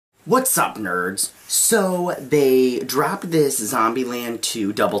What's up, nerds? So, they dropped this Zombieland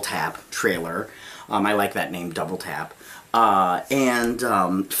 2 Double Tap trailer. I like that name, Double Tap.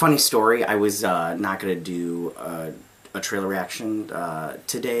 Funny story, I was not going to do a trailer reaction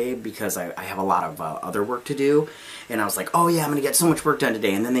today because I have a lot of other work to do. And I was like, oh yeah, I'm going to get so much work done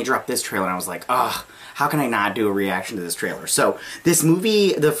today. And then they dropped this trailer and I was like, ugh, how can I not do a reaction to this trailer? So, this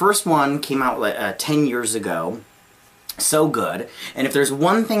movie, the first one came out 10 years ago. So good. And if there's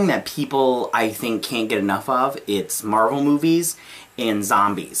one thing that people, I think, can't get enough of, it's Marvel movies and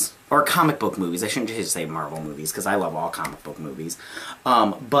zombies. Or comic book movies. I shouldn't just say Marvel movies, because I love all comic book movies.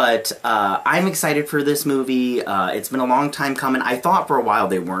 I'm excited for this movie. It's been a long time coming. I thought for a while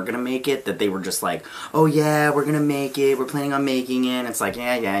they weren't going to make it, that they were just like, oh yeah, we're going to make it, we're planning on making it. And it's like,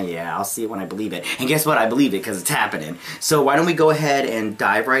 yeah, I'll see it when I believe it. And guess what? I believe it, because it's happening. So why don't we go ahead and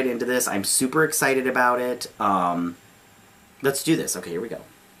dive right into this. I'm super excited about it. Let's do this. Okay, here we go.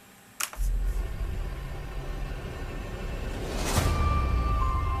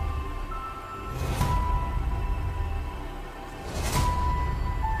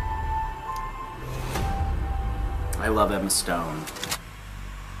 I love Emma Stone.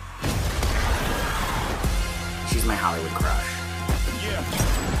 She's my Hollywood crush.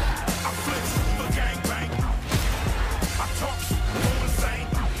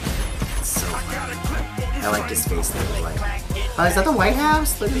 I like his face though. Like, oh, is that the White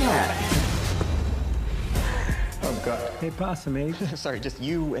House? Look at that. Oh God. Hey, Possum, eh? Sorry, just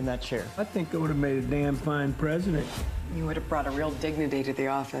you in that chair. I think I would have made a damn fine president. You would have brought a real dignity to the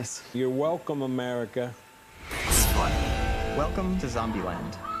office. You're welcome, America. It's funny. Welcome to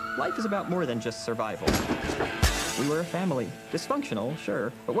Zombieland. Life is about more than just survival. We were a family. Dysfunctional,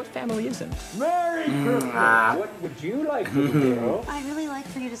 sure, but what family isn't? Merry Christmas! What would you like to do, girl? I'd really like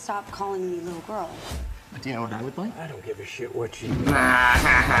for you to stop calling me little girl. Do you know what I would like? I don't give a shit what you... It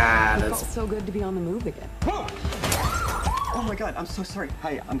felt so good to be on the move again. Oh my God, I'm so sorry.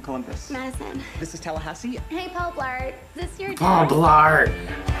 Hi, I'm Columbus. Madison. This is Tallahassee. Hey, Paul Blart. Is this your Paul Blart.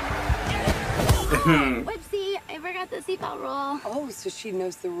 Whoopsie, I forgot the seatbelt rule. Oh, so she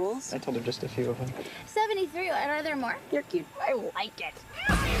knows the rules? I told her just a few of them. 73, are there more? You're cute. I like it.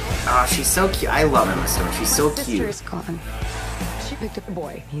 Oh, she's so cute. I love Emma Stone. She's so Sister cute. is gone. She picked up a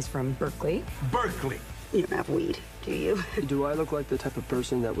boy. He's from Berkeley. Berkeley! You don't have weed, do you? Do I look like the type of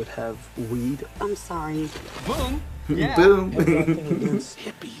person that would have weed? I'm sorry. Boom! Yeah. Boom.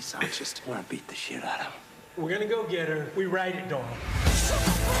 Hippies, I just want to beat the shit out of them. We're gonna go get her. We ride it, dog.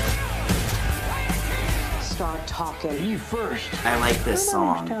 Start talking. You first. I like this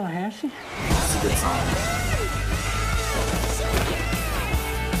song. Tallahassee? It's a good song.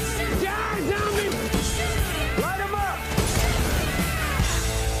 Die, zombie! Light him up!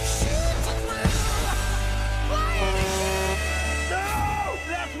 No!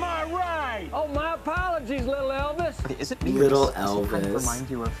 That's my ride! Oh, my apologies, little Elvis. Okay, is it me? Little Does he kind of Elvis. remind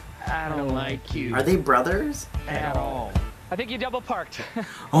you of... I don't like you. Are they brothers? At all. I think you double parked.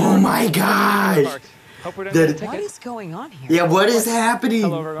 Oh my gosh! Hope we don't That- get a ticket. What is going on here? Yeah, what is happening?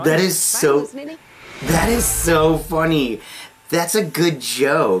 Hello, everyone. That is so... Nitty? That is so funny. That's a good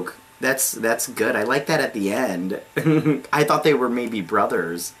joke. That's good. I like that at the end. I thought they were maybe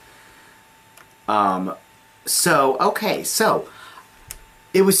brothers. Okay, so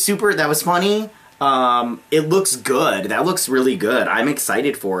it was super, that was funny. It looks good. That looks really good. I'm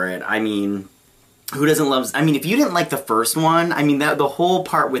excited for it. I mean, who doesn't love... I mean, if you didn't like the first one, I mean, the whole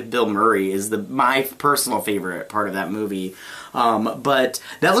part with Bill Murray is my personal favorite part of that movie. But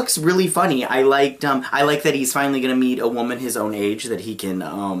that looks really funny. I like that he's finally going to meet a woman his own age that he can,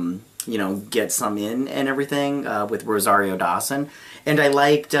 you know, get some in and everything, with Rosario Dawson. And I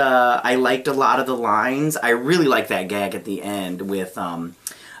liked a lot of the lines. I really liked that gag at the end with, Owen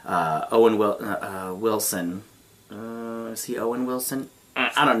Wilson. Is he Owen Wilson?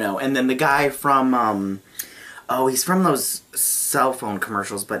 I don't know. And then the guy from, he's from those cell phone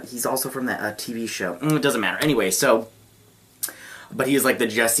commercials, but he's also from that TV show. It doesn't matter. Anyway, so, but he's like the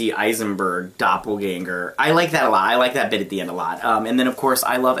Jesse Eisenberg doppelganger. I like that a lot. I like that bit at the end a lot. And then, of course,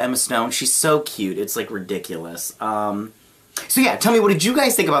 I love Emma Stone. She's so cute. It's, like, ridiculous. So yeah, tell me, what did you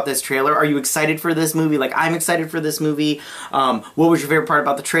guys think about this trailer? Are you excited for this movie? Like, I'm excited for this movie. What was your favorite part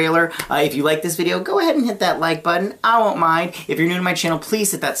about the trailer? If you like this video, go ahead and hit that like button. I won't mind. If you're new to my channel,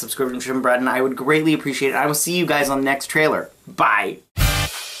 please hit that subscription button. I would greatly appreciate it. I will see you guys on the next trailer. Bye.